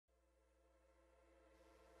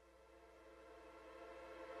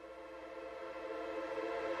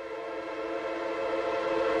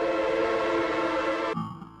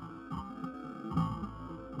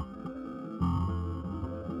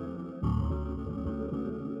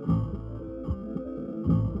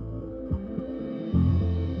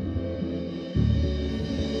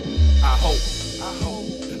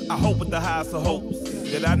I hope with the highest of hopes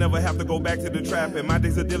that I never have to go back to the trap and my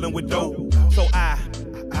days are dealing with dope. So I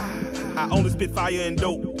only spit fire and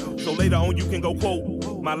dope. So later on you can go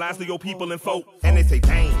quote my lines to your people and folk. And they say,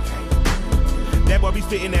 dang, that boy be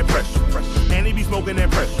spitting that pressure. And he be smoking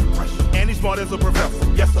that pressure. And he's smart as a professor.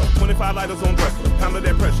 Yes sir, 25 lighters on dresser. Handle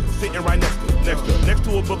that pressure, sitting right next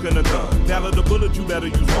to a book and a gun. Valor the bullet, you better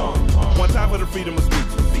use one time for the freedom of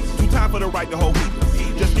speech. Two time for the right to hold heat.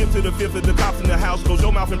 Just give to the fifth of the cops in the house. Close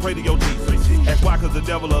your mouth and pray to your Jesus. That's why, cause the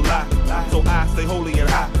devil a lie. So I stay holy and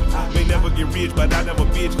high. May never get rich, but I never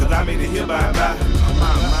bitch, cause I made it here by and by.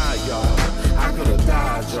 My, y'all, I could've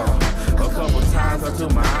died, y'all. A couple times I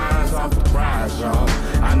took my eyes off the prize, y'all.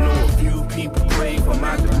 I know a few people prayed for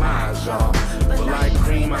my demise, y'all. But like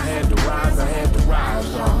cream, I had to rise,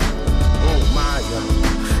 y'all. Oh my,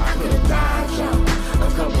 y'all, I could've died, y'all.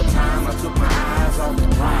 A couple times I took my eyes off the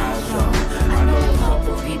prize, y'all. I know a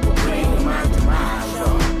couple people prayed for my demise,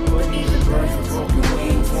 y'all. But even birds with broken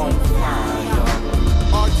wings won't fly,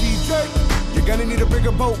 y'all. RTJ, you're gonna need a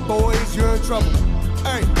bigger boat, boys, you're in trouble.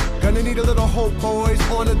 Hey, gonna need a little hope, boys,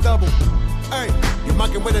 on the double. Hey, you're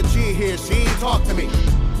mucking with a G here, she ain't talk to me.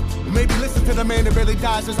 Maybe listen to the man that barely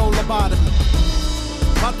dies his own lobotomy.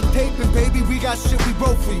 About the taping, baby, we got shit we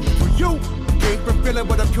wrote for you. For you, can't fulfill it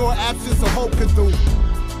with a pure absence of hope can do.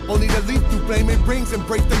 Only the leap through blame it brings and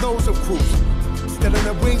break the nose of crews. Still in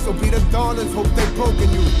the wings, so be the darlings, hope they broken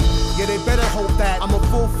you. Yeah, they better hope that I'm a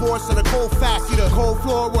full force and a cold fast. See the cold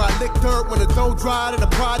floor where I lick dirt when the dough dried and the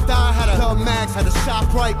pride died. Had a love max, had a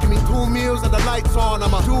shop right, give me 2 meals and the lights on.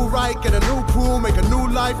 I'm a do right, get a new crew, make a new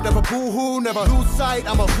life, never boo-hoo, never lose sight.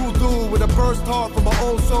 I'm a true dude with a burst heart from my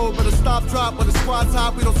old soul, but a stop drop when the squad's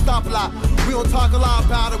hot, we don't stop a lot. We don't talk a lot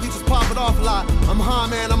about it, we just pop it off a lot. I'm high,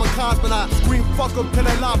 man, I'm a cosmonaut. Scream fuck up till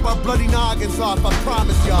they lop our bloody noggins off, I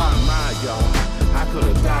promise y'all. My, y'all. I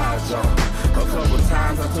could've died, y'all. A couple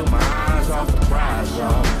times I took my eyes off the prize,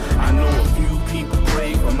 y'all. I know a few people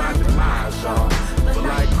prayed for my demise, y'all. But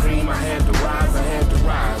like cream, I had to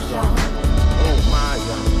rise, y'all. Oh my,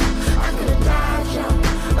 y'all, I could've died,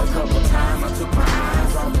 y'all. A couple times I took my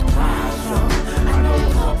eyes off the prize, y'all. I know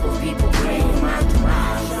a couple people prayed for my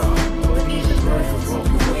demise, y'all. But even birds with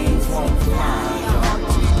broken wings won't fly,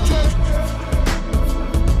 y'all.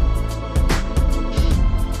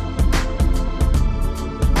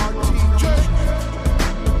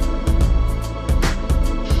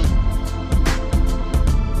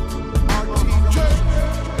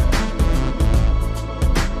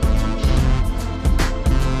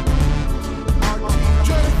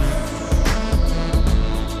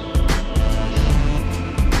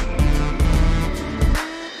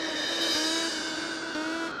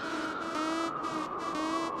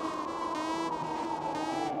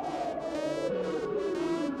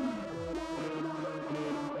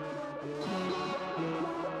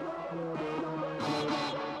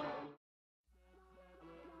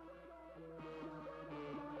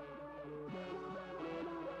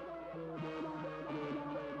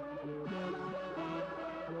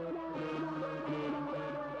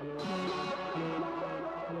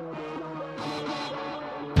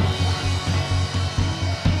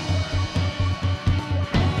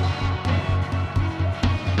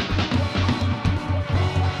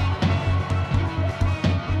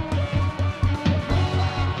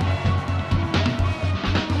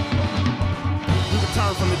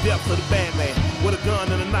 Depths of the bad man, with a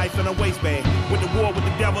gun and a knife and a waistband. Went to war with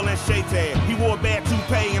the devil and Shaitan. He wore a bad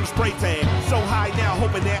toupee and a spray tan. So high now,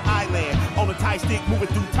 hoping that I land on a Thai stick moving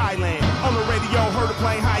through Thailand. On the radio, heard a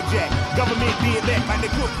plane hijack. Government did that like they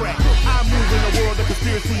cook crack. I move in the world of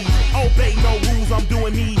conspiracies. Obey no rules, I'm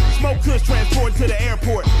doing me. Smoke kush transported to the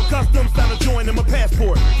airport. Customs found a joint in my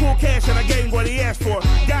passport. Full cash and I gave him what he asked for.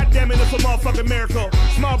 God damn it, it's a motherfucking miracle.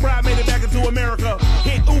 Small bride made it back into America.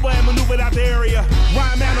 Hit Uber and maneuvered out the area.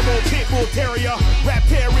 Rhyme animal, pit bull terrier. Rap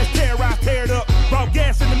terrorist, terrorized, teared up. Brought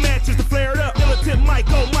gas in the matches to flare it up. Militant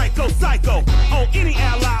Michael, psycho. On any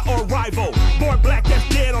ally or rival. Born black, that's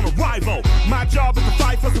dead on arrival. My job is to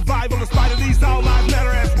fight for survival in spite of these all lives matter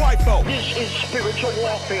as wifo. This is spiritual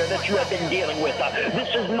warfare that you have been dealing with.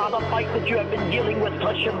 This is not a fight that you have been dealing with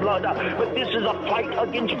flesh and blood, but this is a fight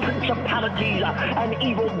against principalities and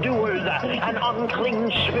evildoers and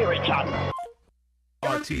unclean spirits.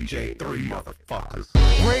 RTJ 3 motherfuckers.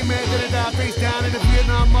 Rain Man did it down, face down in the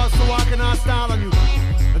Vietnam mud, so I cannot style on you.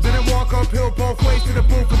 And then it walk uphill both ways to the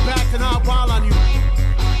booth and back and I'll wild on you.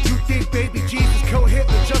 You think baby Jesus killed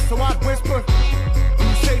Hitler just so I'd whisper? When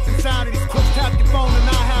you safe and sound and these crooks tap your phone and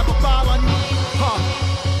I have a file on you? Huh?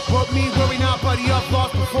 What me worry now, buddy, I've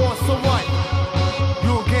lost before, so what?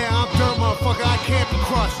 You again, I'm dirt, motherfucker, I can't be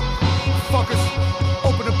crushed. Fuckers,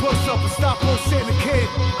 open the books up and stop bullshitting the kid.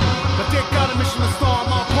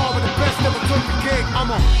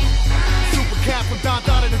 Come on. Super cat from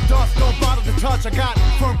down in the dust, don't bother to touch. I got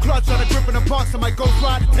firm clutch on a grip in the box. I might go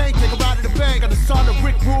ride the tank, take a ride in the bank. On the son of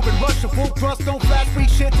Rick Rube and rush the full thrust. Don't flash free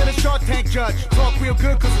shit to the Shark Tank judge. Talk real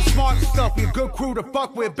good cause we're smart and stuff. We a good crew to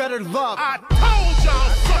fuck with, better than love. I told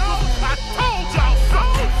y'all suckers, I told y'all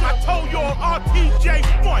suckers. I told you on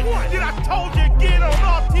RTJ1, then I told you again on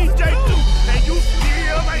RTJ2. And you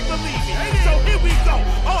still ain't believe me. So here we go,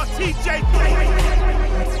 RTJ3.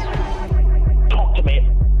 Talk to me.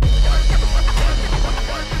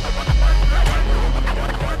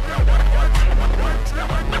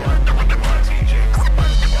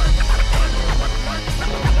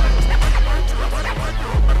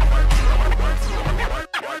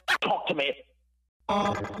 Talk to me.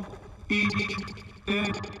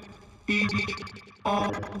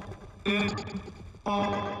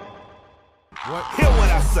 What? Hear what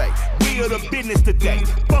I say, we are the business today.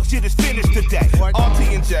 Fuck shit is finished today. What?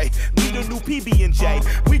 RT&J, we the new PB&J.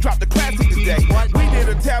 We dropped the classic today. What? We did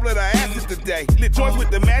a tablet of acid today. Lit joints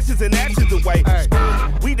with the matches and actions away. Hey.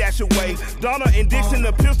 We dash away. Donna and Dixon,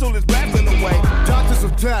 the pistol is blasting away. Doctors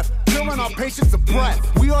of death, killing our patients of breath.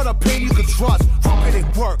 We are the pain you can trust. Drugging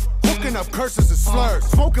it work, hooking up curses and slurs.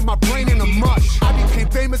 Smoking my brain in a mush. I became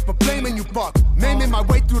famous for blaming you fucks. Naming my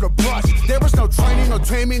way through the brush. There was no training or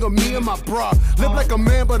taming of me and my bruh. Live like a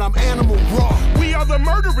man, but I'm animal raw. We are the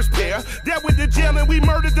murderers pair. That went to jail and we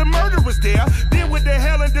murdered the murderers there. Then went to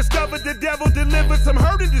hell and discovered the devil delivered some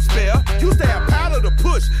hurt and despair. Used to have powder to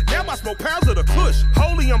push. Now I smoke pounds of the kush.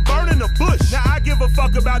 Holy, I'm burning the bush. Now I give a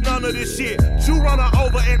fuck about none of this shit. You run her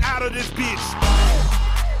over and out of this bitch.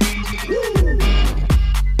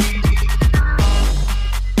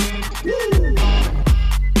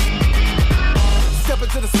 Step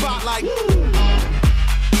into the spotlight.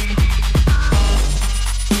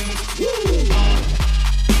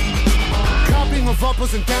 Copying of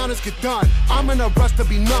uppers and downers get done. I'm in a rush to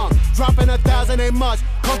be numb. Dropping 1,000 ain't much.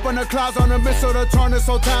 Come from the clouds on a missile to turn this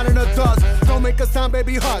whole town into dust. Don't make a sound,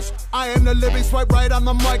 baby, hush. I am the living swipe right on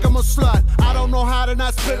the mic, I'm a slut. I don't know how to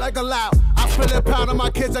not spit like a loud. I spit it pound on my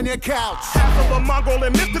kids on your couch. Half of a Mongol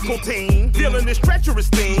and mystical team, dealing this treacherous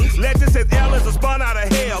thing. Legend says L is a spun out of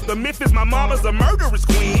hell. The myth is my mama's a murderous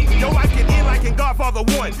queen. Your life can end like in Godfather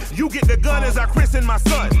 1. You get the gun as I christen my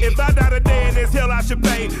son. If I die today in this hell I should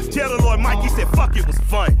pay. Tell the Lord Mikey said fuck it was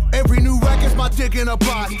fun. Every new record's my dick in a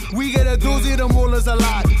box. We get a doozy, the mullah's a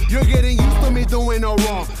lot. You're getting used to me doing no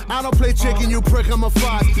wrong. I don't play chicken, you prick, I'm a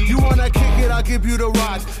fox. You wanna kick it, I'll give you the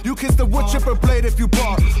rocks. You kiss the wood chipper blade if you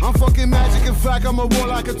bark. I'm fucking magic, in fact, I'm a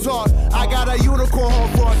warlock and talk. I got a unicorn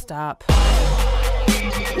horn for us. Stop.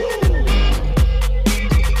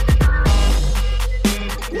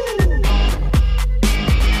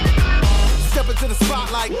 Step into the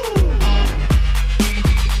spotlight.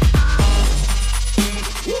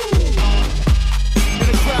 And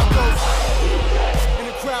the crowd goes. And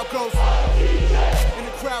the crowd goes. And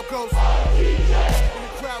the crowd goes. And the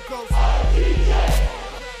crowd goes.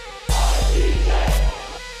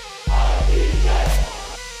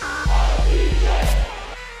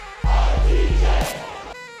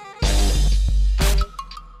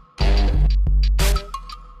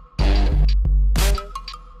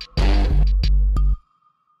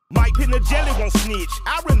 Mike Pin the jelly won't snitch.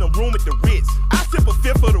 I run the room at the Ritz. I sip a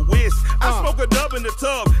fifth of the whiz. I smoke a dub in the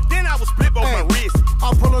tub. Then I was split on my wrist.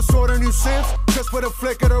 I'll pull a sword on you since, just with a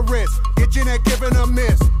flick of the wrist. Get your neck giving a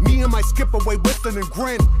miss. Me and my skip away, whistling and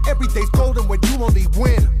grin. Every day's golden when you only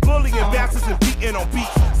win. Bullying bastards and beating on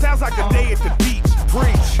beats. Sounds like a day at the beach.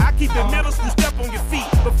 Preach. I keep the middle school step on your feet.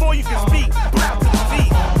 Before you can speak, blow to the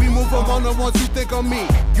feet. We move among the ones you think I'm me.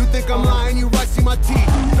 You think I'm lying, you right, see my teeth.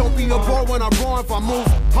 Don't be a bore when I'm raw if I move.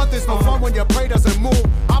 Hunt is no fun when your prey doesn't move.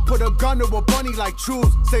 I put a gun to a bunny like truth.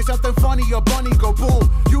 Say something funny, your bunny go boom.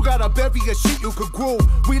 You got a bevy of shit you could groove.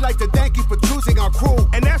 We like to thank you for choosing our crew.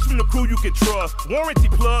 And that's from the crew you can trust. Warranty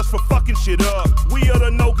plus for fucking shit up. We are the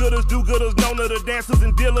no-gooders, do-gooders, known to the dancers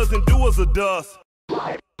and dealers and doers of dust.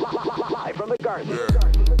 Live from the garden.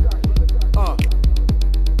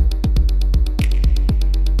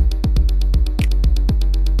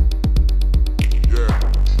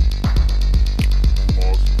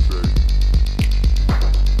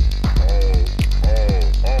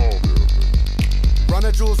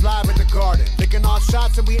 Runner Jewels live in the garden. Licking our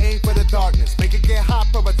shots and we aim for the darkness. Make it get hot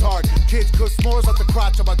for retarded. Kids cook s'mores at the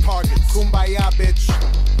crotch of our targets. Kumbaya, bitch.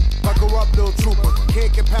 Buckle up, little trooper.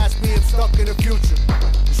 Can't get past me, I'm stuck in the future.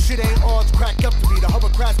 The shit ain't all it's cracked up to be. The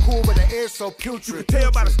hovercraft's cool, but the air's so putrid. You can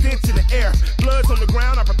tell by the stench in the air. Blood's on the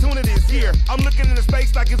ground, opportunity is here. I'm looking into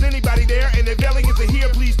space like is anybody there? And if aliens are here,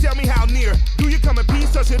 please tell me how near. Do you come common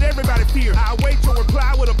peace, so should everybody fear. I await your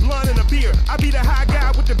reply with a blunt and a beer. I be the high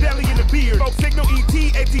guy with the belly and the beard. Folks signal ET,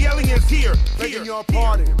 ATLians here. Making your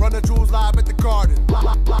party, run the jewels live at the garden.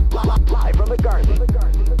 Live from the garden.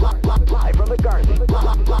 Live from the garden.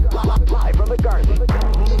 Live from the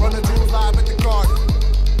garden. Run the jewels live at the garden.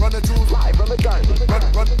 Run the jewels live from the garden.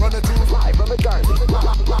 Run the jewels live from the garden.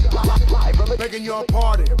 Live from the making your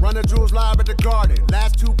party. Run the jewels live at the garden.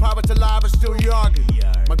 Last two poppers alive are still yarging.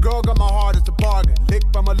 My girl got my heart as a bargain. Lick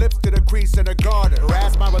from my lips to the crease in the garden.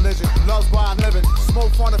 Harass my religion, love's why I'm living.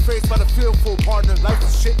 Smoke on the face by the feel full partner. Life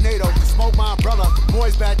is shit NATO. Smoke my umbrella.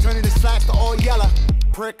 Boys back turning the slacks to all yellow.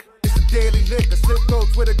 Prick. It's a daily lick, a slip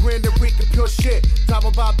throats with a grin that weak and pure shit. Top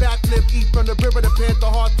about backflip, eat from the river, the panther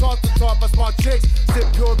hard talk to talk by smart chicks. Sip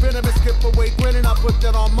pure venom and skip away grinning. I put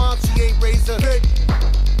that on mom, she ain't raised a hick.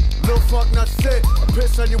 Little fuck not sick. I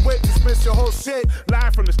piss on your whip, dismiss your whole shit.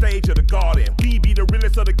 Live from the stage of the garden. We be the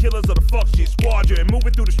realest of the killers of the fuck shit squadron.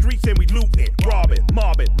 Moving through the streets and we looting, robbing,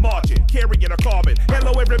 mobbing, marching, carrying a carbon.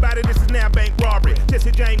 Hello everybody, this is now bank robbery.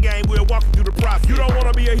 Jesse Jane gang, we're walking through the process. You don't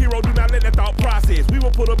wanna be a hero, do not let that thought process. We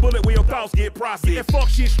will put a bullet where your thoughts get processed. And fuck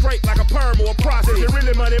shit straight like a perm or a process. And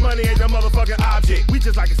really money ain't the motherfucking object. We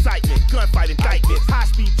just like excitement, gunfight indictments. High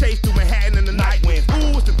speed chase through Manhattan in the night winds.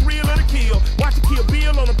 Ooh, it's the thrill of the kill. Watch it kill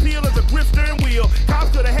Bill on the peel as a grip steering wheel.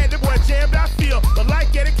 Cops could have had the boy jammed, I feel. But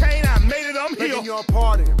like Eddie Kane, I made it, I'm here. Making your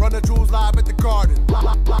party. Run the jewels live at the garden.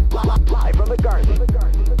 Live from the garden.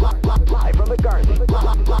 Live from the garden.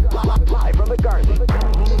 Live from the garden.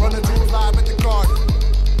 Run the jewels live at the garden.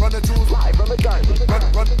 Run the jewels live from the garden.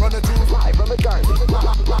 Run the jewels live from the garden.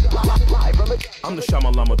 Live from the I'm the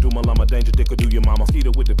Shamalama, do my llama, danger dick or do your mama. Skeeter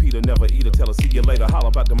with the Peter, never eat her, tell her see you later. Holla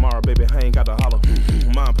about tomorrow, baby, I ain't got to holler.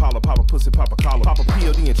 Mine Paula, papa pussy, papa collar. Papa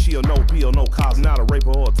PLD and chill, no bill, no cause. Not a raper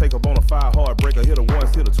or a take up on a fire hard breaker. Hit her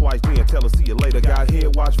once, hit her twice, then tell her see you later. Got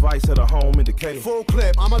head, watch Vice at her home indicator. Full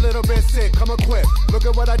clip, I'm a little bit sick, come equipped. Look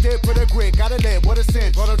at what I did for the grit, gotta live, what a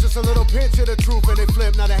cinch. Brought up just a little pinch of the truth and they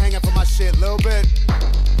flip. Now they hanging for my shit, little bit.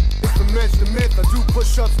 It's the mensch, the myth. I do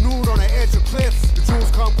push-ups nude on the edge of cliffs. The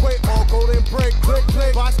jewels come quick, all golden break. Click,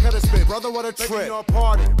 click, box cutter spit. Brother, what a trip. Making your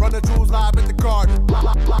party. Run the jewels live at the garden. Live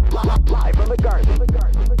from the garden.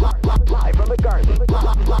 Live from the garden.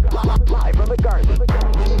 Live from the garden.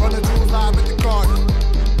 Run the jewels live at the garden.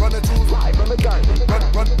 Run the jewels live from the garden.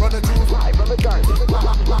 Run the jewels live from the garden.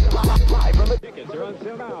 Live from the tickets are on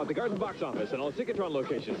sale now at the Garden Box Office, and all Ticketron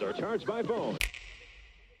locations are charged by phone.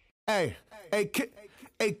 Hey,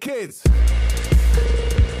 kids.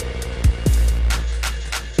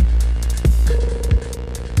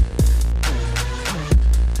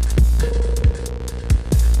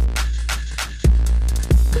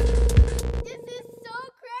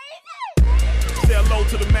 Sell low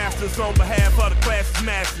to the masters on behalf of the class's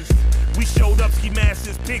masters. We showed up ski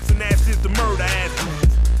masters, pigs and asses, the murder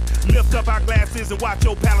asses. Lift up our glasses and watch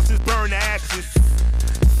your palaces burn to ashes.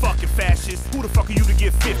 Fucking fascist, who the fuck are you to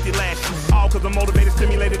give 50 lashes? All cause I'm motivated,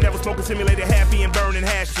 stimulated, never smoking, simulated, happy and burning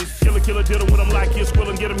hashes. Killer, diddle with them like you're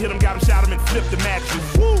squilling, get them, hit them, got them, shot them and flip the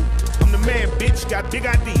mattress. Woo! I'm the man, bitch, got big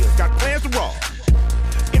ideas, got plans to rob.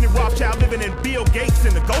 Any Rothschild living in Bill Gates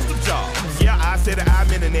and the ghost of Jobs. Yeah, I said that I'm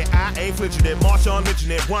internet, I ain't flinching it. March on mention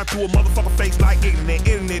it, run through a motherfucker face like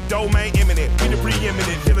internet, domain imminent. We the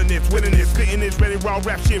preeminent, killing it, winning it, spitting it, ready raw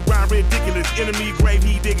rap shit, rhyme ridiculous. Enemy grave,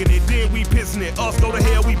 he digging it, then we pissing it. Us go to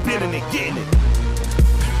hell, we pinning it, getting it.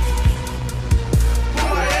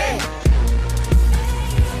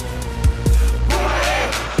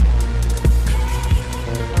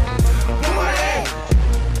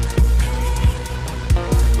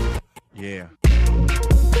 Yeah.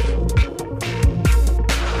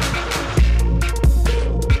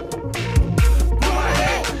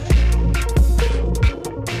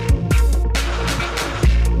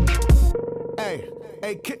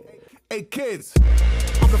 Hey kids,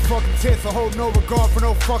 I'm the fucking tits, I hold no regard for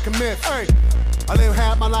no fucking myths. Hey, I live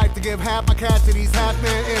half my life to give half my cash to these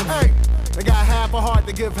half-man imps. Hey, they got half a heart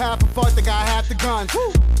to give half a fuck, they got half the guns.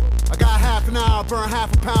 Woo. I got half an hour, burn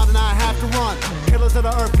half a pound, and I have to run. Killers of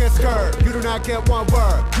the earth get scared. You do not get one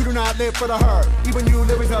word. You do not live for the herd. Even you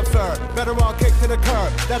live is absurd. Better all kick to the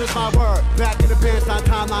curb. That is my word. Back in the bench, on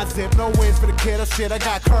timeline zip. No wins for the kid. Oh shit, I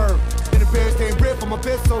got curved. In the bench, they rip. I'm a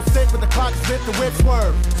bit so sick with the clock is lit, the whip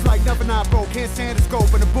swerve. It's like nothing I broke. Can't stand the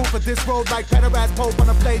scope in the booth of this road like pederast Pope on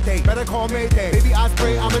a play date. Better call Mayday. Baby, I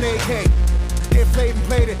spray, I'm an AK. Get played and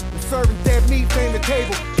played it. I'm serving dead meat, flame the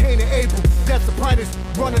table. Cain and Abel, that's the brightest.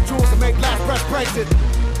 Run the jewels and make last breath Brexit.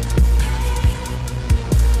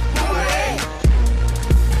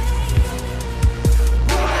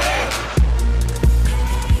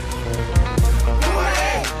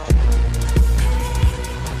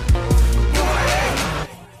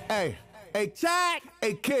 check.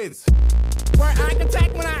 Hey, kids. Where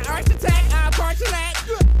architect when I architect, I'll portrait.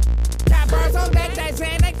 Got birds on deck, that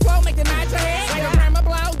Xanax flow, make the nod your head. Like a hammer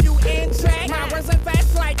blow, you in check. My words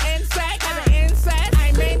infest like insect, as an incest.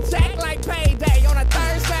 I'm in check like payday on a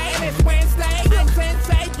Thursday, and it's Wednesday. I'm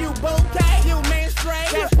sensei, you bouquet, you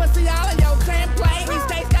menstruate. That's pussy all in your template. We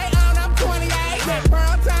stay on, I'm 28. Hit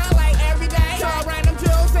Pearl Town like every day. All random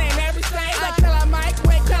jewels in every state. Like Killer Mike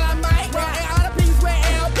with Killer Mike. Raw and all the peas with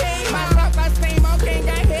LP. My truck, my steam on King,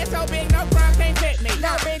 got hit so big, no crime can't fit me. No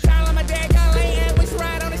bitch, all on my dead gully, and we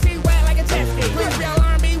ride on the sheet wet like a jet ski. Please be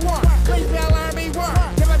alarm, be warned. Please be alarm, be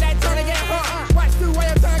warned. Give her that turn to get hurt. Watch through where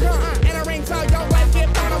your tongue gone. And a ring so your life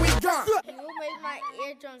get down and we gone. You will make my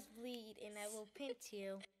eardrums bleed, and I will pinch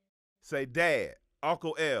you. Say, Dad,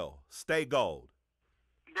 Uncle L, stay gold.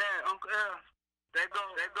 Dad, Uncle L, stay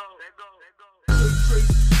gold, stay gold, stay gold, stay gold.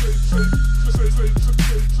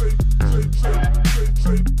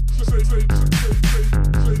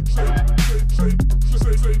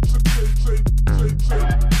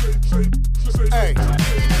 Hey,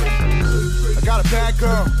 I got a bad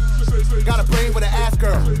girl, got a brain with an ass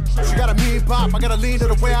girl. She got a mean bop, I gotta lean to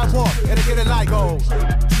the way I walk, and I get it like gold.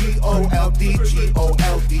 G-O-L-D,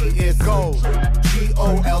 G-O-L-D, it's gold.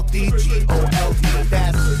 G-O-L-D, G-O-L-D,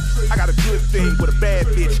 that's I got a good thing with a bad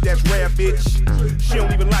bitch, that's rare, bitch. She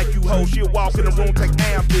don't even like you, ho. She'll walk in the room, take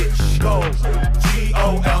air, bitch. Gold.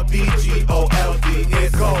 G-O-L-D, G-O-L-D,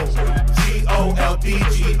 it's gold. G-O-L-D,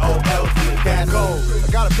 G-O-L-D, that's gold.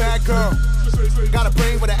 I got a bad girl, got a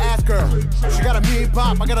brain with an ass girl. She got a mean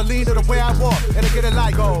bop, I gotta lean to the way I walk, and I get it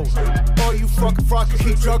like gold. All you fucking fuckers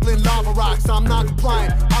keep juggling lava rocks, I'm not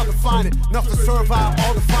compliant, I'll define it, enough to survive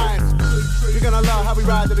all defiance. You're gonna love how we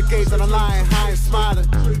ride to the gates on the line, high and smiling.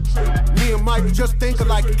 Me and Mike, we just think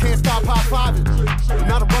alike, you can't stop high-fiving.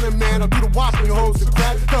 Not a running man, I'll do the walk on your hoes and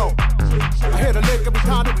grab the dough. I hear the lick every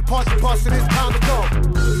time that we park the bus and it's time to go.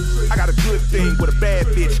 I got a good thing with a bad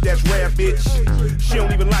bitch, that's rare, bitch. She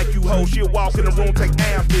don't even like you, ho. She'll walk in the room, take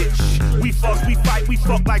air, bitch. We fuss, we fight, we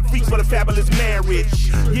fuck like freaks for the fabulous marriage.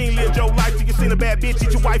 You ain't lived your life till you seen a bad bitch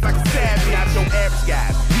eat your wife like a savage. Not your average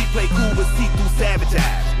guys. We play cool but see through savage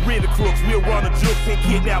eyes. Real the crooks, we'll run the jukes and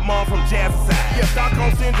kidnap mom from Jazz's side. Yeah,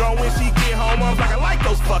 Stockholm Syndrome when she get home, mom's like, I like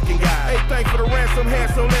those fucking guys. Hey, thanks for the ransom,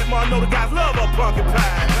 handsome, let mom know the guys love her pumpkin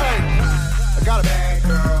pie. Hey, I got a bad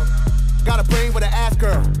girl, got a brain with an ass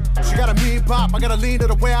girl. She got a mean bop, I gotta lean to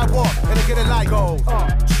the way I walk, and I get it like gold.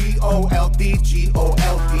 G-O-L-D,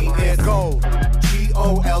 G-O-L-D, it's gold.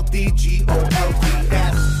 G-O-L-D, G-O-L-D,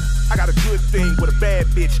 that's I got a good thing with a bad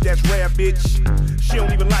bitch, that's rare, bitch. She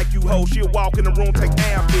don't even like you, ho. She'll walk in the room, take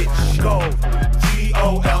air, bitch. Gold.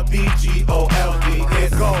 G-O-L-D, G-O-L-D,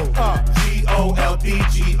 it's gold. G-O-L-D,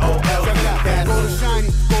 G-O-L-D, that's gold is shiny,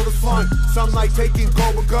 gold is fun. Some like taking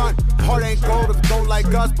gold with gun. Heart ain't gold if it don't like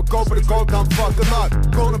us, but go for the gold, dumb fuck, good luck.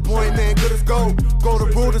 Golden boy, man, good as gold. Golden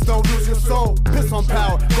rulers, don't lose your soul. Piss on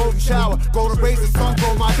power, golden shower, golden razor, sun,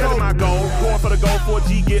 gold, my gold. My goal, going for the goal,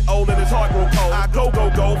 4G get old and his heart grow cold. I go,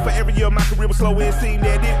 for every year my career was slow and seemed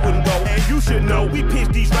that it wouldn't go. And you should know, we pitch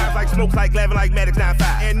these rhymes like smoke, like Glavin, like Maddox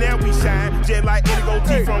 95. And now we shine, jet like Indigo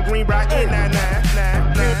T from Greenbrier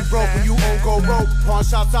N99. Can't be broke when you own gold rope. Pawn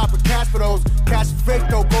shops out for cash for those. Cash is fake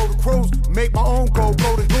though, golden cruise. Make my own gold,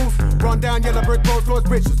 golden goose. Run down yellow brick roads towards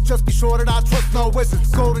riches. Just be sure that I trust no wishes.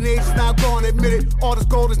 Golden age is now gone, admit it. All this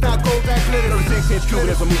gold is not gold that glitters. 36-inch Cuban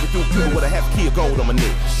as I'm moving through Cuba with a half key of gold on my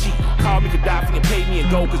neck. Shit, call me Gaddafi and pay me in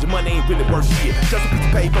gold, cause your money ain't really worth shit. Just a piece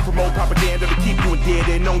of paper, promote propaganda to keep you in dead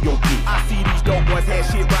and on your dick. I see these dope boys have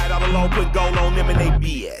shit right all along, put gold on them and they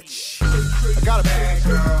bitch. I got a bad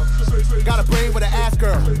girl, got a brain with an ass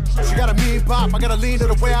girl. She got a mean bop, I gotta lean to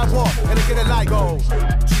the way I walk, and I get it like gold.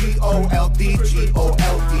 G-O-L-D,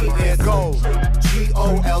 G-O-L-D, it's gold.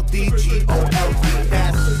 G-O-L-D, G-O-L-D,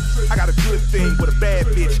 that's I got a good thing with a bad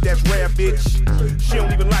bitch, that's rare, bitch. She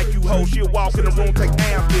don't even like you, ho. She'll walk in the room, take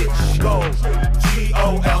air, bitch. Gold.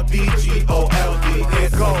 G-O-L-D, G-O-L-D,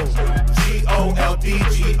 it's gold. G-O-L-D,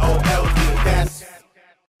 G-O-L-D, that's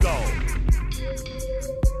gold.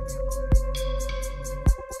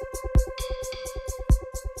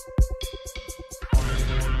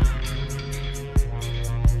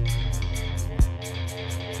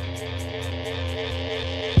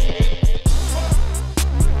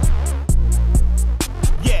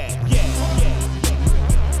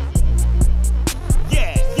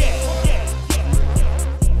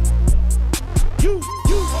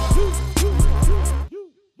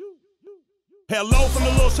 Hello from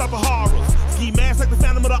the little shop of horrors. Ski mask like the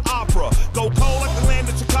Phantom of the Opera. Go cold like the land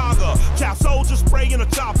of Chicago. Child soldiers spray in a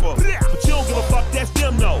chopper. But you don't give a fuck, that's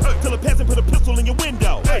them no. Till a peasant put a pistol in your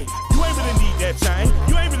window. Hey, you ain't really need that chain.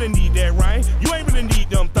 You ain't really need that rain. You ain't really need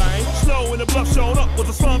them things. Slow in the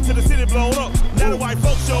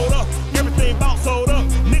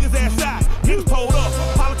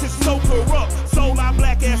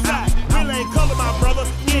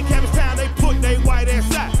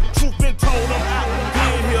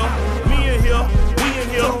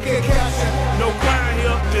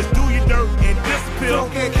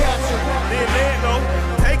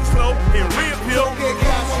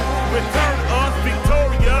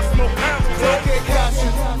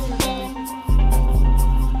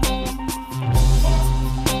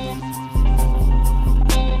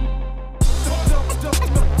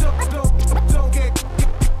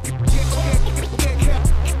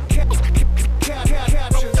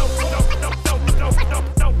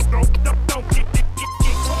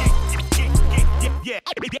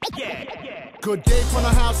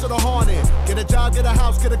horn in. Get a job, get a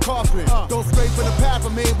house, get a coffin. Go straight for the path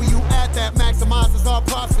of me. Where you at that maximizes our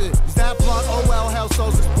profit. Is that blunt? Oh well, hell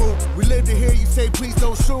so's his boot. We live to hear you say please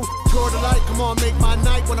don't shoot. Toward the light, come on, make my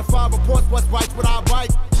night. When I file reports, what's right, what I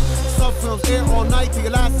write. Some films air all night till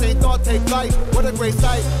your last same thought take flight. What a great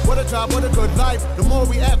sight, what a job, what a good life. The more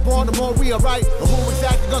we act wrong, the more we are right. But who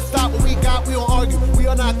exactly gonna stop what we got? We don't argue, we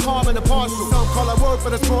are not calm and impartial. Some call our word,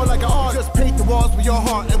 but it's more like an art. Just paint the walls with your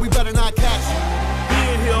heart, and we better not catch you. Me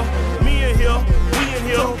in here, me in here, we in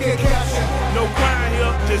here. Don't get captured. No crime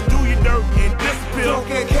here, just do your dirt and disappear. Don't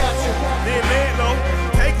get captured. Then lay it low,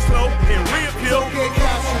 take it slow, and reappear. Don't get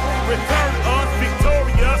captured. Return us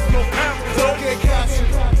victorious, no confidence. Don't get captured.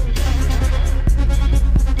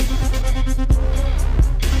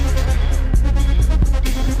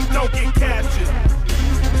 Don't get captured.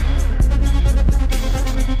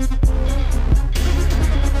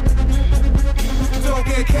 Don't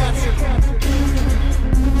get captured.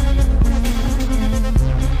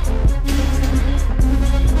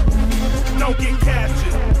 Don't get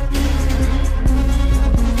captured.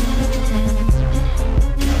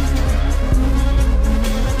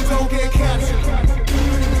 Don't get captured.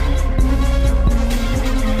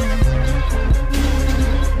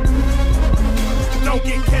 Don't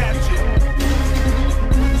get captured.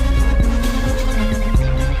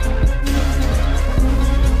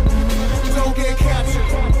 Don't get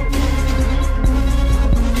captured.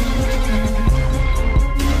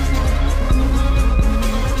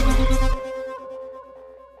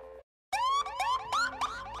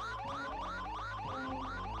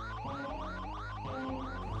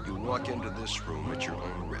 You walk into this room at your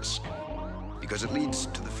own risk, because it leads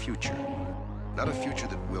to the future. Not a future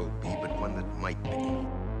that will be, but one that might be.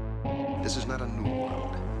 This is not a new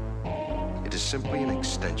world. It is simply an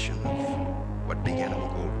extension of what began in the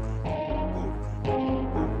old one.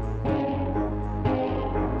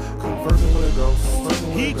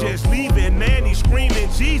 He just leaving, man, he's screaming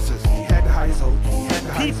Jesus. He had the highest hopes.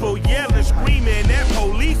 People yelling, screaming at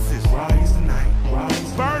polices. Rise the night,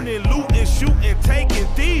 rise. Burning, looting, shooting, taking,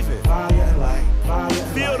 thieving. Fire and light, fire and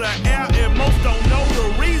Feel the air and most don't know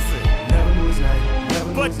the reason. Never knew his name, never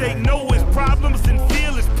knew But his they name. know his problems and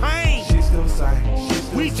feel his pain. Shit still the same, shit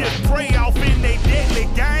still We the just same. pray off in they deadly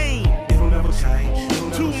game. It'll never change. It'll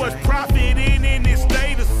never Too much change. profit in and it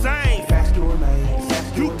stay the same. Facts to remain,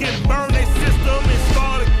 facts to You remain. can burn their system and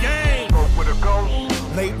start a game. Spoke with a ghost.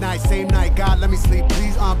 Late night, same night, God let me sleep,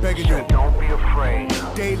 please, I'm begging you. Don't be afraid.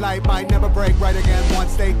 Daylight might never break right again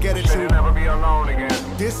once they get at you. You'll never be alone again.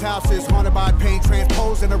 This house is haunted by pain,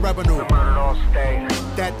 transposed into revenue. The murdered all stay.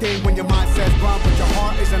 That thing when your mind says run, but your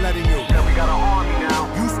heart isn't letting you. Said we got an army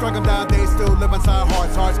now. You struck them down, they still live inside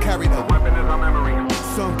hearts, hearts carry them. Weapon is our memory.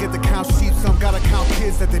 Some get to count sheep, some gotta count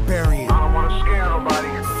kids that they burying. I don't wanna scare nobody.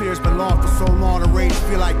 Fear's been lost for so long, the rage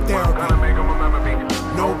feel like Gotta therapy. make them remember me.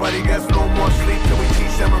 Nobody gets no more sleep till we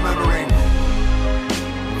teach them remembering.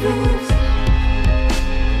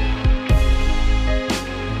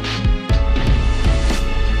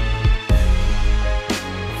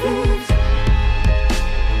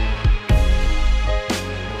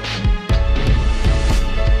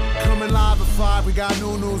 Coming live at 5, we got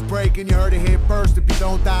new news breaking. You heard it here first. If you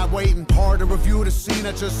don't die waiting, hard to review the scene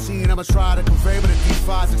I just seen. I'ma try to convey what the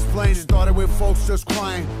D5's explaining. Started with folks just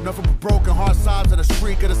crying, nothing but broken heart sobs and a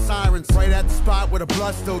shriek of the sirens. Right at the spot where the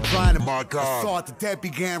blood's still drying. And my God, I saw it, the dead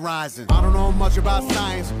began rising. I don't know much about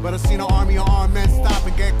science, but I seen an army of armed men stop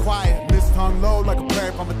and get quiet. Mist hung low like a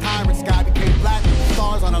prayer from a tyrant. Sky became black with the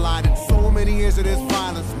stars on the line. And so many years of this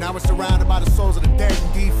violence, now we're surrounded by the souls of the dead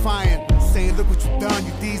and defiant. Saying, look what you done,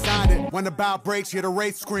 you designed it. When the bout breaks, hear the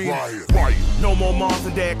race scream. Riot. No more moms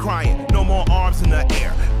and dad crying. No more arms in the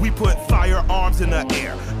air. We put firearms in the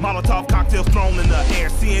air. Molotov cocktails thrown in the air.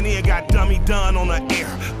 CNN got dummy done on the air.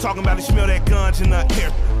 Talking about it, smell that guns in the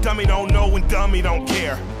air. Dummy don't know and dummy don't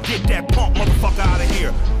care. Get that punk motherfucker out of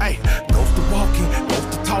here. Hey, ghost to walking,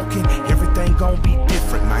 ghost to talking. Everything gon' be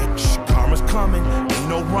different, man. Shh, karma's coming, ain't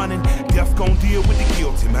no running. Death gon' deal with the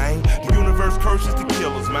guilty, man. The universe curses the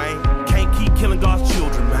killers, man. Can't keep killing God's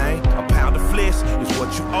children, man. A pound of flesh is what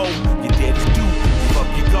you owe. Your dead is due, give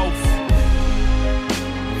up your ghost.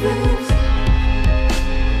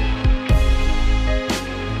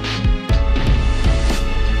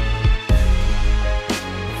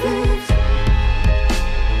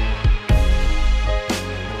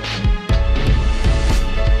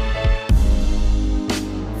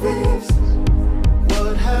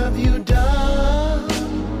 What have you done?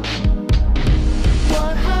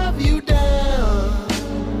 What have you done?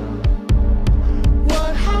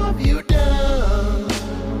 What have you done?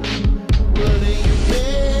 What are you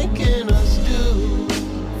making?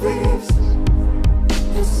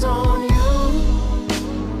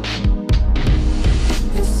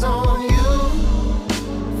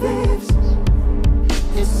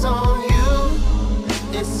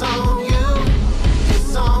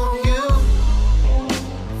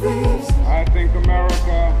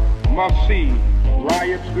 must see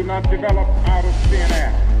riots do not develop out of thin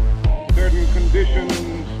air. Certain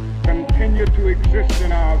conditions continue to exist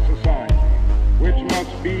in our society, which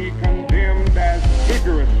must be condemned as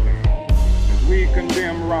vigorously as we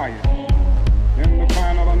condemn riots. In the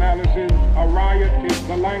final analysis, a riot is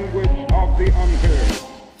the language of the unheard.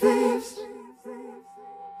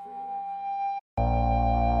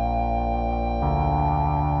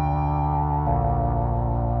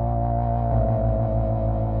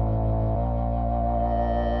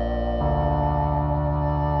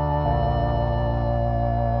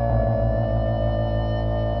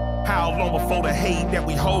 How long before the hate that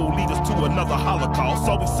we hold lead us to another Holocaust?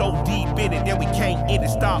 So we so deep in it that we can't end it,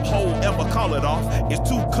 stop, hold, ever call it off. It's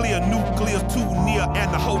too clear, nuclear's too near,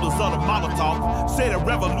 and the holders of the Molotov say the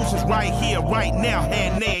revolution's right here, right now,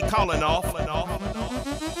 and they ain't calling off.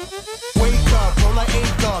 Wake up, roll an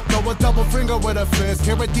eighth up, throw a double finger with a fist.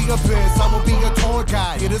 Here at the abyss, I will be your tour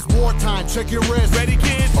guide. It is wartime, check your wrist. Ready,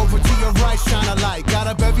 kid? Over to your right, shine a light. Got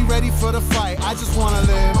a bevy ready for the fight. I just wanna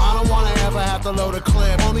live, I don't wanna ever have to load a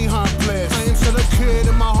clip. Only hunt bliss. I am still a kid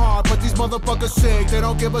in my heart, but these motherfuckers sick. They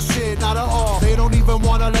don't give a shit, not at all. They don't even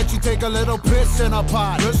wanna let you take a little piss in a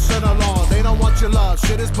pot. Listen along, they don't want your love.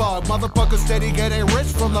 Shit is bug. Motherfuckers steady getting rich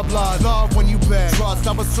from the blood. Love when you beg. Trust,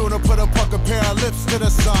 I would sooner put a fucking pair of lips to the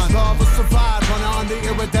sun. Love will survive, running under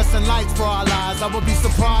iridescent lights for our lives. I would be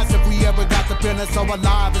surprised if we ever got the business so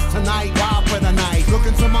alive as tonight. Wild for the night. Look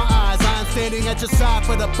into my eyes, I am standing at your side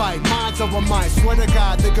for the fight. Minds over might. Swear to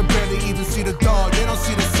God, they can barely even see the dog. They don't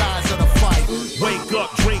see the size of the fight. Wake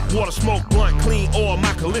up, drink water, smoke blunt, clean oil,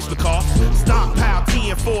 my Kalishnikov. Stockpile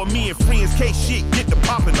tea for me and friends, case shit get the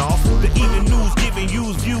popping off. The evening news giving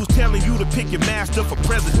you views, telling you to pick your master for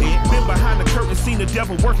president. Been behind the curtain, seen the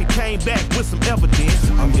devil working, came back with some evidence.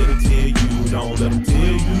 I'm here to tell you, don't let them tell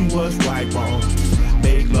you what's right, wrong.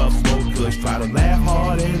 Make love, smoke kush, try to laugh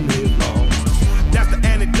hard and live long. That's the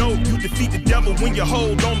antidote, you defeat the devil when you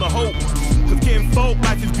hold on to hope. Cause getting folk,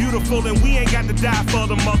 life is beautiful and we ain't got to die for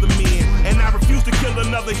the mother men. And I refuse to kill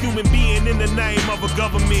another human being in the name of a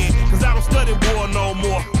government. Cause I don't study war no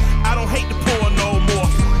more, I don't hate the poor no more.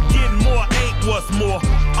 Getting more ain't what's more,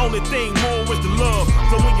 only thing more is the love.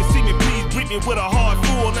 So when you see me, please greet me with a heart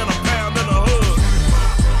full and a pound and a hug.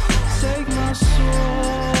 Take my soul.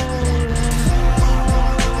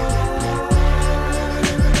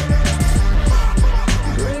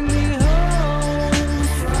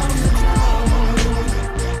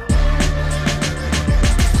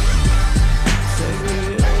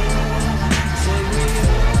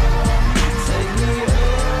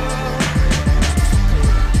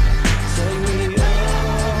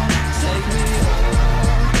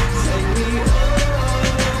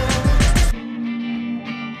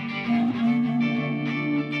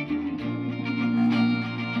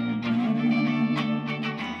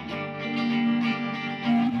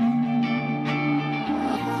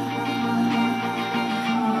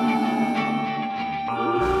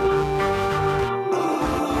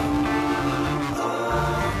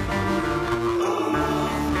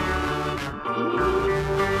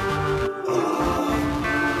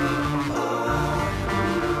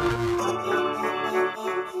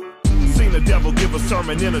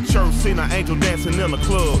 In a church, seen an angel dancing in a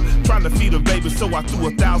club, trying to feed a baby, so I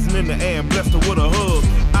threw 1,000 in the air and blessed her with a hug.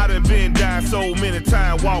 I done been dying so many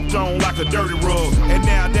times, walked on like a dirty rug. And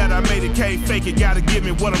now that I made it, can't fake it, gotta give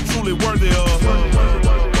me what I'm truly worthy of.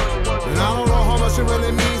 And I don't know how much it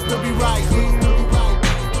really means to be right,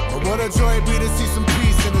 but what a joy it'd be to see some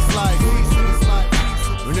peace in this life.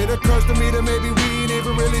 When it occurs to me that maybe we ain't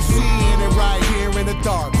even really seeing it right here in the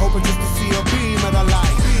dark, hoping just to see a beam of the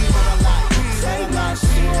light. Take my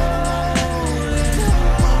soul.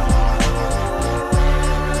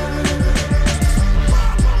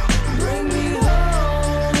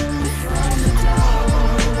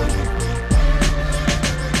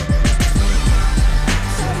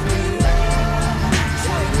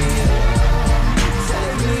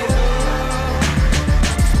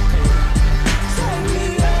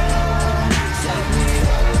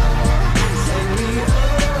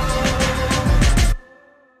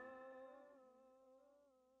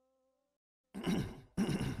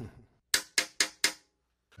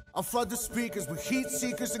 I flood the speakers with heat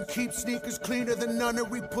seekers and keep sneakers cleaner than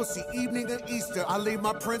nunnery pussy. Evening and Easter, I leave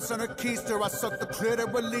my prints on a keister. I suck the clear to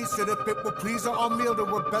release it. If it will please her, I'll meal to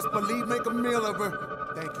her. Best believe, make a meal of her.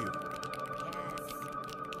 Thank you.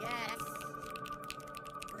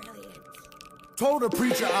 Told the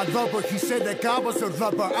preacher I love her, he said that God was a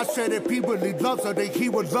lover. I said if he really loves her, then he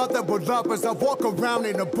would love that we're lovers. I walk around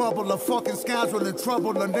in a bubble, a fucking scoundrel in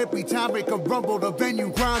trouble. And every time make a rumble, the venue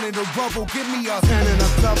ground in the rubble. Give me a 10 and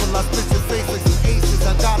a double, I split your face like some aces.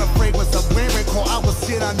 I got a frame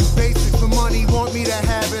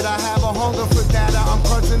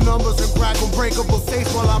numbers and crack unbreakable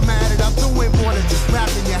safes while I'm at it. I'm doing more than just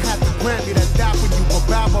rapping. You have to grant me that when you a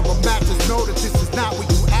babble of matches. Know that this is not where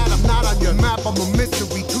you at. I'm not on your map. I'm a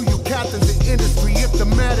mystery to you captains in industry. If the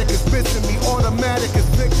matic is missing me, automatic is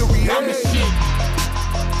victory. I'm the shit.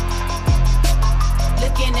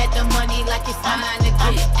 Looking at the money like it's mine to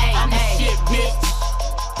get. I'm the shit, bitch.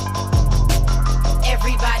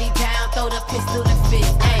 Everybody down, throw the pistol and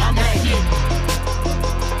fist. I'm the shit.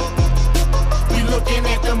 We looking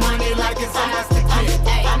at the money like it's ours to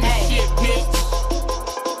get. I'm the shit, bitch.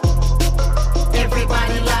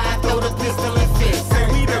 Everybody live, throw the pistol and fist.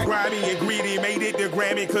 We the grimy and greedy, made it the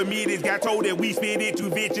Grammy comedians. Got told that we spit it to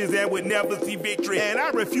bitches that would never see victory. And I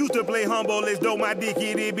refuse to play humble as though my dick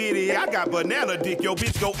itty bitty. I got banana dick, yo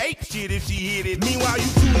bitch go ape shit if she hit it. Meanwhile you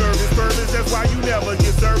too nervous, nervous, that's why you never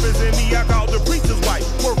get service. And me, I called the preacher's wife,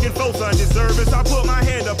 working for Sunday service. I put my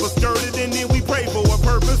hand up a skirted and then we pray for a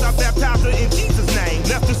purpose. I baptized her in Jesus' name,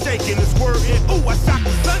 left her shaking and squirting. Ooh, I shot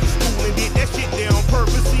the Sunday school and did that shit there on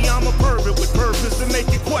purpose. See, I'm a pervert with purpose to make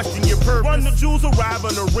you question your purpose. Run the jewels, arrive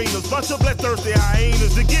in arenas, bunch of bloodthirsty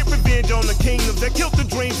hyenas to get revenge on the kingdoms that killed the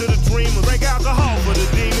dreams of the dreamers. Drink alcohol for the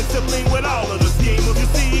demons to blink with all of the schemers. You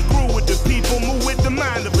see, he grew with the people, move with the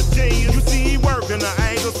mind of a genius. You see, he working the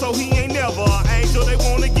angle, so he ain't never an angel. They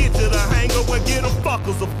wanna get to the hangar, but get them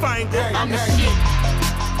fuckers a finger. I'm the shit.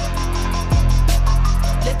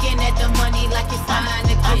 Looking at the money like it's mine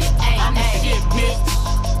to get. I'm the shit, bitch.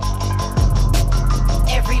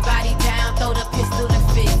 Everybody down, throw the pistol and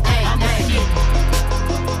fist. I'm the shit.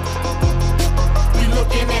 We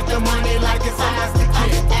looking at the money like it's ours to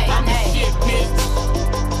get. I'm the shit, bitch.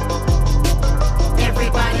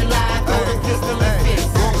 Everybody live, throw the pistol and fist.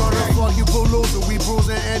 We're gonna fuck you for losing. We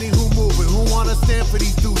bruising any who moving. Who wanna stand for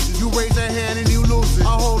these douches? You raise a hand and you lose it. I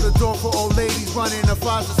hold the door for old ladies running the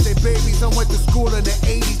foster state babies. I went to school in the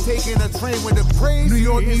 80s, taking a train with the crazy. New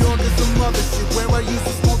York is some other shit. Where I used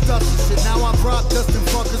to smoke dust and shit. Now I'm rock dusting,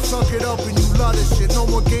 fuckers suck it up and you love this shit. No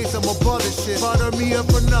more games, I'm above this shit. Butter me up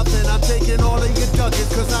for nothing. I'm taking all of your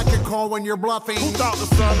ducats, cause I can call when you're bluffing. Who thought the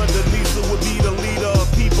son of Denisa would be the leader of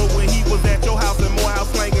people when he was at your house in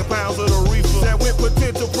Morehouse slanging pounds of the reefer? That with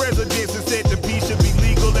potential presidents and said the beef should be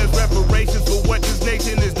legal as reparations for what this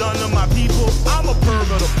nation has done to my people. I'm a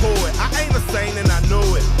pervert, a poet. I ain't a saint and I know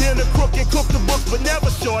it. Then the crook and cook the books but never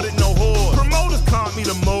shorted no whore. Promoters caught me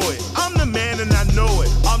to mow it. I'm the man and I know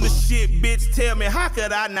it. I'm the shit, bitch. Tell me, how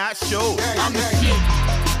could I not show it? I'm the shit.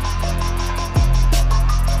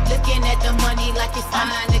 Looking at the money like it's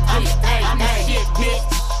mine to get. I'm the shit, bitch.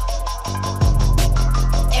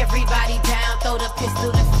 Everybody down, throw the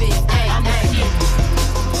pistol and fist. I'm the shit.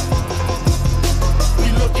 We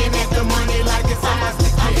looking at the money like it's ours to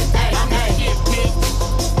get. I'm the shit, bitch.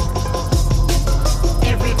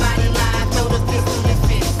 Everybody live, throw the pistol and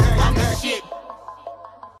fist. I'm the shit.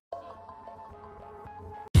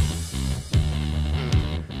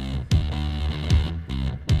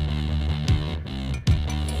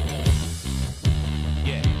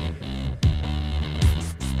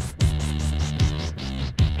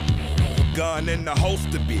 Gun in the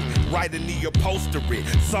holster bit, right in the upholstery,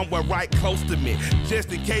 somewhere right close to me, just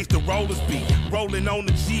in case the rollers be rolling on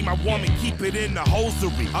the G. My woman keep it in the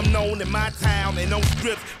hosiery. I'm known in my town and on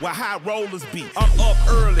strips where high rollers be. I'm up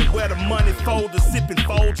early where the money folders sipping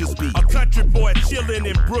Folgers be. A country boy chilling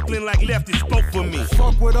in Brooklyn like Lefty spoke for me.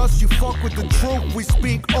 Fuck with us, you fuck with the truth. We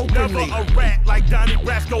speak openly. Never a rat like Donnie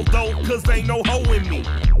Brasco though, cause ain't no hoe in me.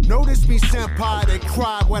 Notice me, senpai, they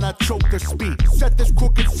cry when I choke to speak. Set this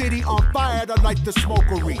crooked city on fire to light the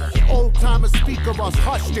smokery. Old timers speak of us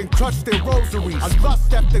hushed and crushed their rosaries. I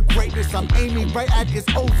lust after greatness, I'm aiming right at his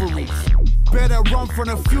ovaries. Better run from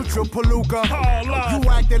the future, Palooka. You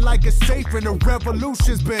acting like it's safe and the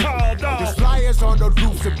revolution's been. There's liars on the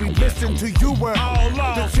loose if we listen to you were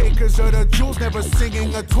the takers of the jewels, never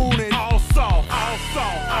singing a tune in. All soft, all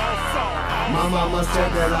soft, all soft. My mama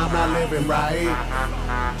said that I'm not living right.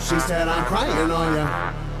 She said I'm crying on ya.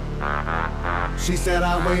 She said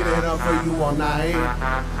I waited up for you all night.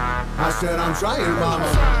 I said I'm trying, mama.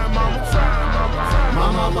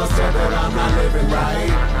 My mama said that I'm not living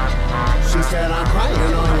right. She said I'm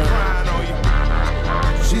crying on you.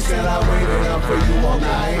 She said I waited up for you all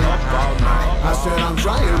night. I said I'm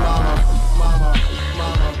trying, mama. Mama,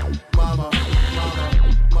 mama, mama.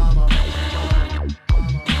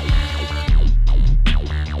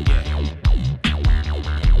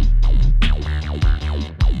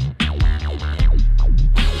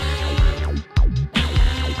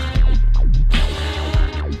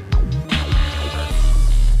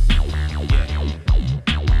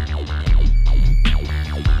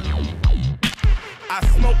 I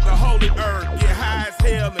smoke the holy herb, get high as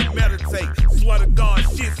hell and meditate. swear to God,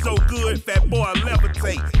 shit so good, fat boy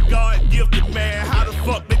levitate. God gifted, man, how the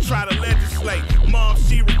fuck they try to legislate? Mom,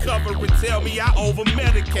 she recovering, tell me I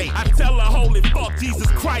over-medicate. I tell her, holy fuck, Jesus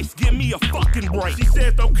Christ, give me a fucking break. She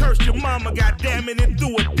says, don't curse your mama, goddamn it, and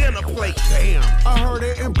threw a dinner plate. Damn. I heard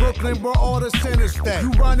it in Brooklyn where all the sinners stay.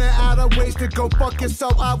 You running out of ways to go fuck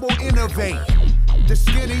yourself, I will innovate. The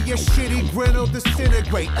skin of your shitty grin will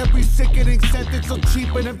disintegrate. Every sickening sentence will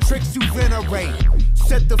cheapen them tricks you venerate.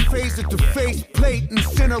 Set the phase at the face plate,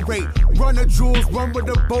 incinerate. Run the jewels, run with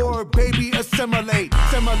the board, baby, assimilate.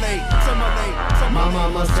 Assimilate. My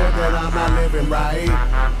mama said that I'm not living right.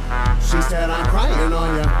 She said I'm crying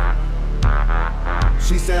on you.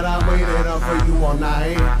 She said I waited up for you all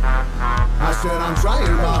night. I said I'm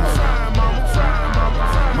trying, mama.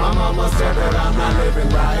 My mama said that I'm not living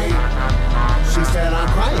right. She said I'm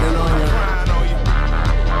crying on you.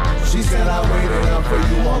 She said I waited up for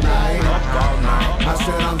you all night. I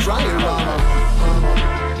said I'm trying, mama.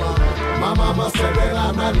 My mama said that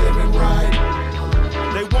I'm not living right.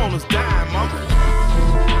 They want us dying, mama.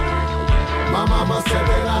 My mama said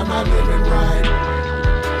that I'm not living right.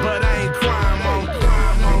 But I ain't crying, mama.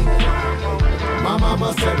 My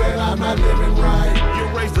mama said that I'm not living right. You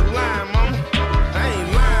raised the line, mama. I ain't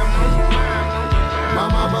lying, mama. My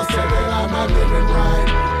mama said that I'm not living right.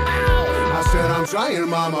 I said I'm trying,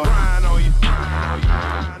 mama. Crying on you. I'm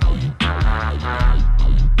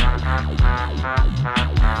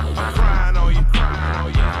crying on you.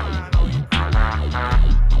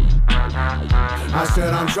 I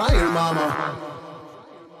said I'm trying, mama.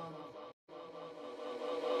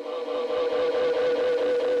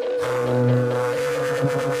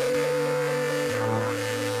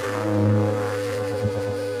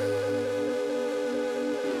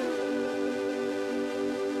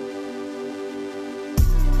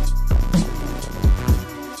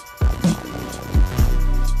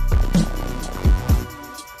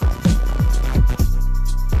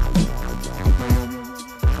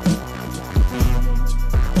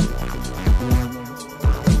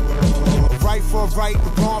 Right,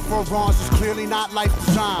 wrong for wrongs is clearly not life's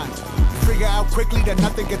design. Figure out quickly that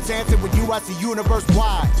nothing gets answered when you ask the universe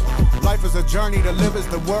why. Life is a journey, to live is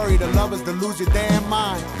the worry, to love is to lose your damn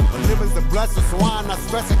mind. To live is the blessing, so I'm not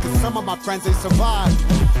stressing, cause some of my friends, they survive.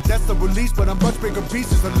 That's the release, but a much bigger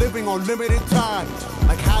pieces of living on limited time.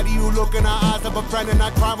 Like how do you look in the eyes of a friend and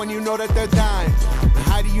not cry when you know that they're dying? And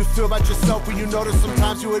how do you feel about yourself when you notice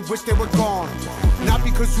sometimes you would wish they were gone? Not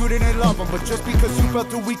because you didn't love them, but just because you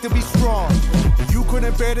felt too weak to be strong. You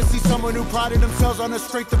couldn't bear to see someone who prided themselves on their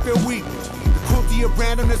strength to feel weak. The cruelty of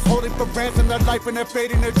randomness holding for ransom their life and their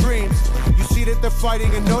fate and their dreams. You see that they're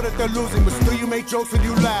fighting and know that they're losing, but still you make jokes and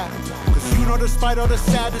you laugh. Cause you know despite all the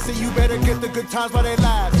sadness that you better get the good times while they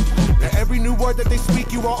last. That every new word that they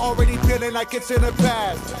speak you are already feeling like it's in the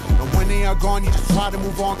past. And when they are gone you just try to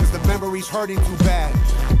move on cause the memory's hurting too bad.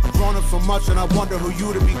 I've grown up so much and I wonder who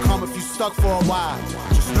you to become if you stuck for a while.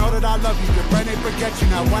 Just know that I love you, your brain ain't forget you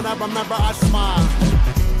now. When I remember I smile.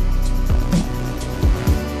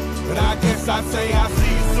 But I guess I'd say I'll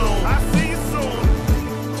see you soon. I see you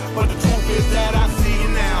soon. But the truth is that I see you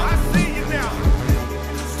now. I see you now.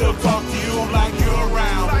 Still talk to you like you're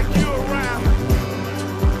around. Like you're around.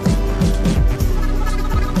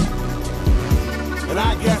 And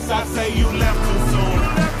I guess I'd say you left too soon. You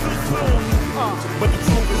left too soon. But the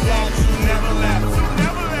truth is that you never left. You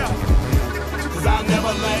never left. Cause I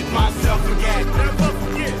never let myself forget. Never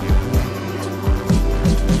forget.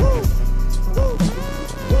 Woo. Woo.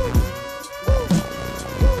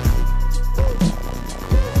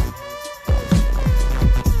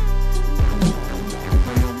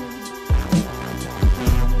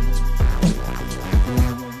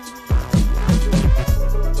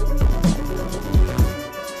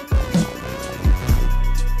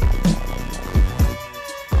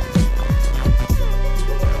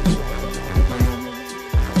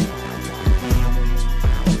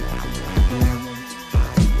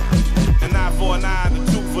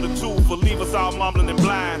 All mumbling and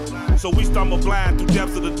blind, so we stumble blind through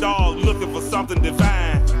depths of the dog, looking for something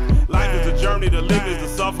divine. Life is a journey, to live is to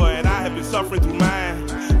suffer, and I have been suffering through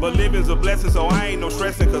mine. But living's a blessing, so I ain't no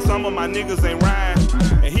stressing, cause some of my niggas ain't rhyme.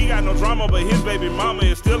 And he got no drama, but his baby mama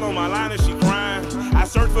is still on my line and she crying. I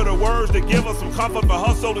search for the words to give her some comfort for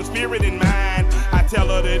her soul and spirit and mind. I tell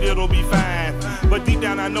her that it'll be fine, but deep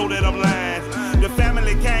down I know that I'm lying. The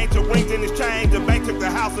family came to rings in exchange, the bank took the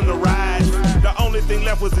house and the ride. The only thing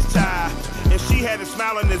left was his child, and she had a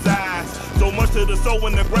smile in his eyes. So much to the soul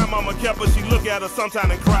when the grandmama kept her, she look at her sometime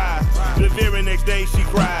and cry. The very next day she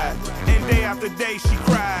cried, and day after day she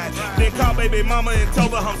cried. Then called baby mama and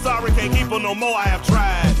told her I'm sorry, can't keep her no more, I have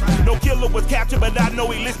tried. No killer was captured, but I know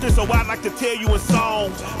he listening, so I'd like to tell you in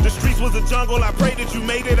song. The streets was a jungle, I pray that you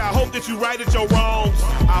made it. I hope that you righted your wrongs.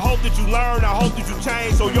 I hope that you learn, I hope that you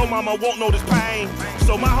change, so your mama won't know this pain.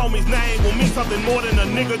 So my homie's name will mean something more than a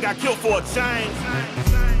nigga got killed for a change.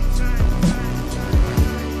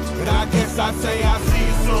 And I guess I'd say I'll see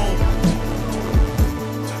you soon.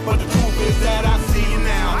 But the truth is that I see you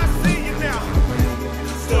now. I see you now.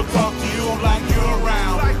 Still talk to you like you're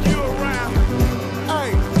around. Like you're around.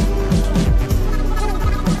 Hey.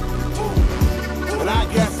 And I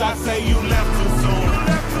guess I'd say you left too soon. You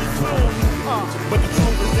left too soon. But the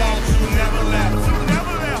truth is that you never left. You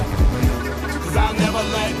never left. Cause I'll never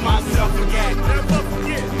let myself forget. Never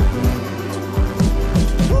forget.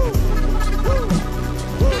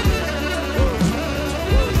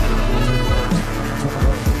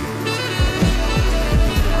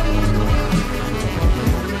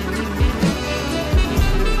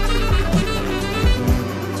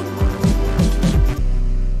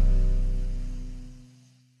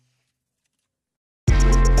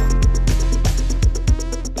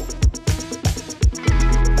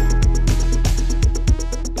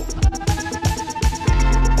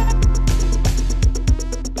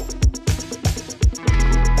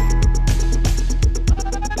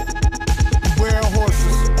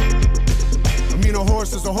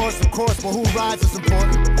 But who rides is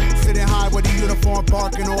important. Sitting high with the uniform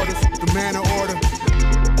barking orders, the man of order.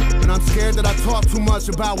 And I'm scared that I talk too much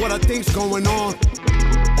about what I think's going on.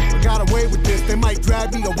 I got away with this, they might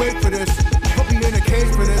drag me away for this. Put me in a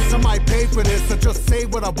cage for this, I might pay for this. Or just say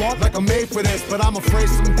what I want like I'm made for this. But I'm afraid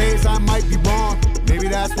some days I might be wrong. Maybe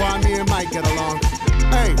that's why me and Mike get along.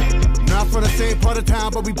 Hey, not from the same part of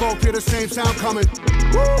town, but we both hear the same sound coming.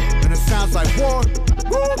 Woo! And it sounds like war.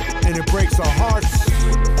 Woo! And it breaks our hearts.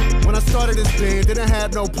 When I started this band, didn't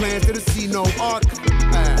have no plans, didn't see no arc.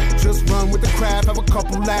 Just run with the crowd, have a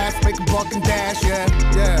couple laughs, make a buck and dash, yeah.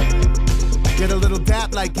 Get a little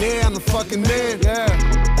dap like, yeah, I'm the fucking man, yeah.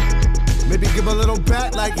 Maybe give a little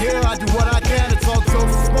back like, yeah, I do what I can. It's all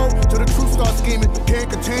jokes and smoke till the truth starts scheming. Can't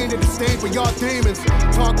contain the disdain for y'all demons.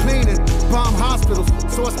 Talk cleaning, bomb hospitals,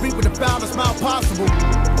 so I speak with the foulest mouth possible.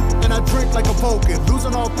 And I drink like a Vulcan,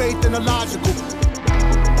 losing all faith in the logical.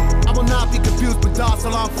 I will not be confused with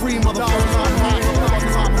docile, I'm free, motherfuckers, I'm hot,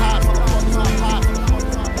 motherfuckers, I'm hot, motherfuckers, I'm hot.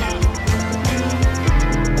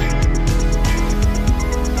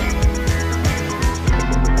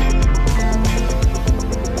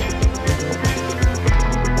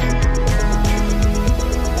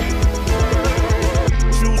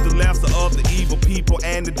 Choose the lesser of the evil people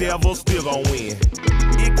and the devil still gon' win.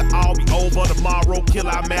 It could all be over tomorrow, kill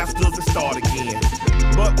our masters and start again.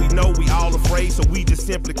 But we know we all afraid, so we just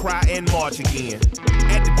simply cry and march again.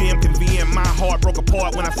 At the damn convene, my heart broke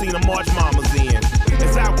apart when I seen the March Mamas in.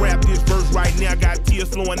 As I rap this verse right now, got tears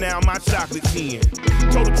flowing down my chocolate chin.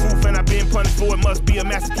 Told the truth and I've been punished for it, must be a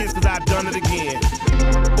masochist cause I've done it again.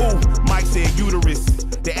 Ooh, Mike said uterus.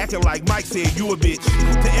 They acting like Mike said you a bitch.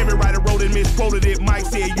 To every writer wrote and misquoted it, Mike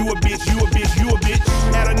said you a bitch, you a bitch, you a bitch.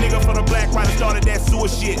 Had a nigga for the black writer started that sewer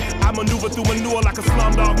shit. I maneuver through manure like a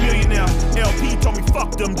slumdog millionaire. LP told me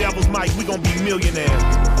fuck them devils, Mike, we gon' be millionaires.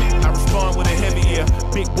 I respond with a heavy ear.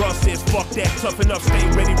 Big Bruh says fuck that, toughen up, stay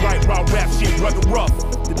ready, right, raw rap shit, rugged rough.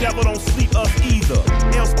 The devil don't sleep us either.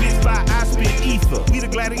 L spits fire, I spit ether. We the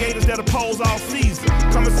gladiators that oppose all season.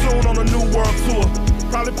 Coming soon on a new world tour.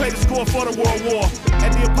 Probably play the score for the World War.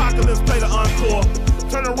 At the apocalypse, play the encore.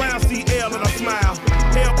 Turn around, see L and I smile.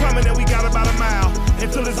 Hell coming and we got about a mile.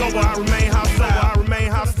 Until it's over, I remain hostile. I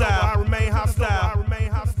remain hostile. I remain hostile. I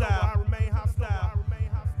remain hostile. I remain hostile. I remain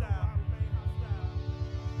hostile.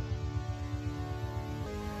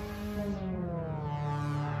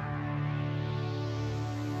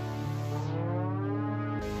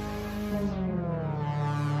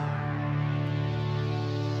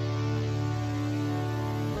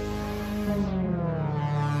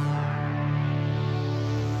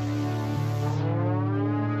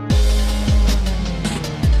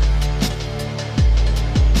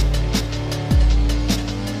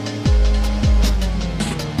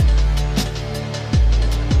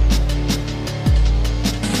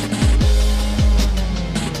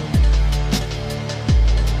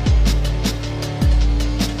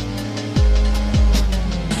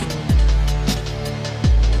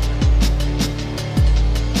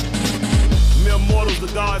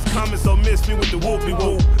 With the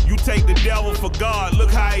whoopie-woo. You take the devil for God,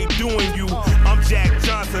 look how he doing you. I'm Jack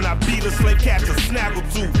Johnson, I beat a slave catcher,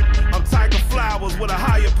 snaggletooth. I'm Tiger Flowers with a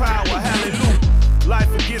higher power, hallelujah.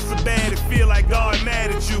 Life will get so bad it feel like God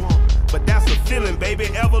mad at you. But that's a feeling, baby,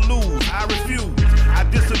 ever lose. I refuse, I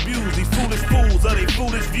disabuse these foolish fools of their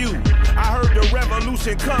foolish view. I heard the revolution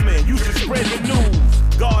revolution coming, you should spread the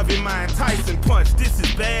news. Garvey, Mike Tyson punch, this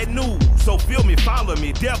is bad news. So feel me, follow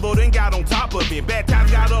me. Devil then got on top of me. Bad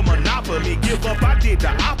times got a monopoly. Give up, I did the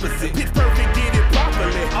opposite. Pitch perfect, did it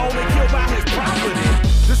properly. Only killed by his property.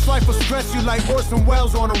 This life will stress you like Orson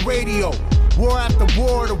Welles on the radio. War after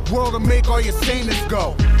war, the world will make all your saneness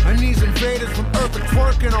go. And these invaders from Earth are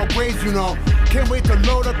twerking on graves, you know. Can't wait to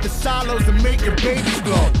load up the silos and make your babies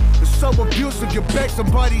glow. It's so abusive, you beg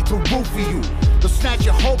somebody to root for you. They'll snatch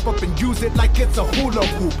your hope up and use it like it's a hula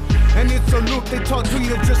hoop. And it's a loop, they talk to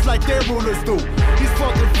you just like their rulers do. These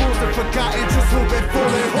fucking fools have forgotten just who been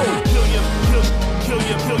fooling who. Kill you, kill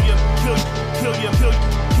you, kill you, kill you, kill you,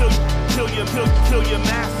 kill you, kill you, kill your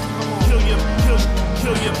mask. Kill you,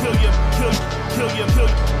 kill you, kill you, kill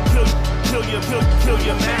you, kill you, kill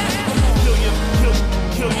your mask. Kill you, kill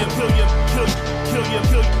you, kill you,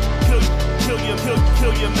 kill you,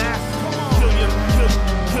 kill your mask. Kill you,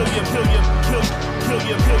 kill you, kill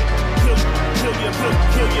you,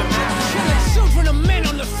 kill your mask. Killing children of men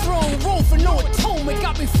on the throne, roll for no atonement.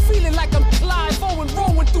 Got me feeling like I'm Clive Owen,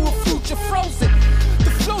 rolling through a future frozen.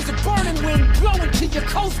 The flows of burning wind blowing till you're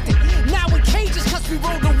coasting. Now in cages cause we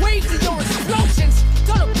roll the waves of your explosions.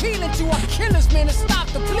 Done appealing to our killers, man, to stop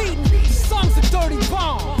the bleeding. These songs are dirty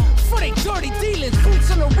bomb for they dirty dealings.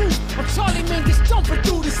 Boots on the roof, or Charlie Mingus jumping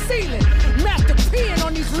through the ceiling. Master peeing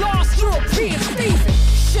on these lost European Stephen.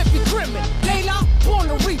 Shippy Grimmin, Layla, born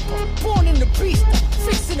a reaper, born in the beast,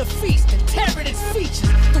 fixing a feast and tearing its features.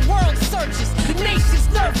 The world searches, the nation's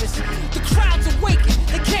nervous, the crowd's awakened,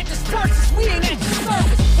 they can't disperse us, we ain't at your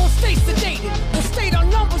service. Won't stay sedated, won't state our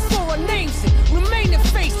numbers or our names it, remaining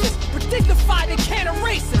faceless, but dignified they can't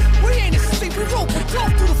erase us. We ain't asleep, we rope a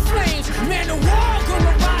dope through the flames. Man, the war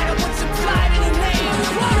gonna ride on what's implied in the name.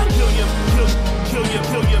 Kill you, kill you,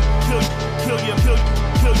 kill you, kill you, kill your mask.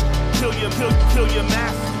 Kill you, kill you, kill you, kill you, kill your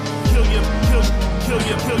mask. Kill you, kill you,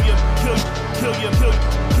 kill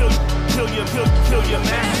you, kill you, kill your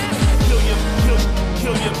mask. Kill you,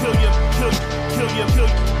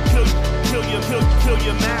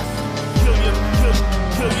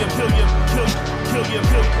 kill you,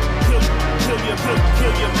 kill you,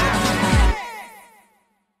 kill your mask.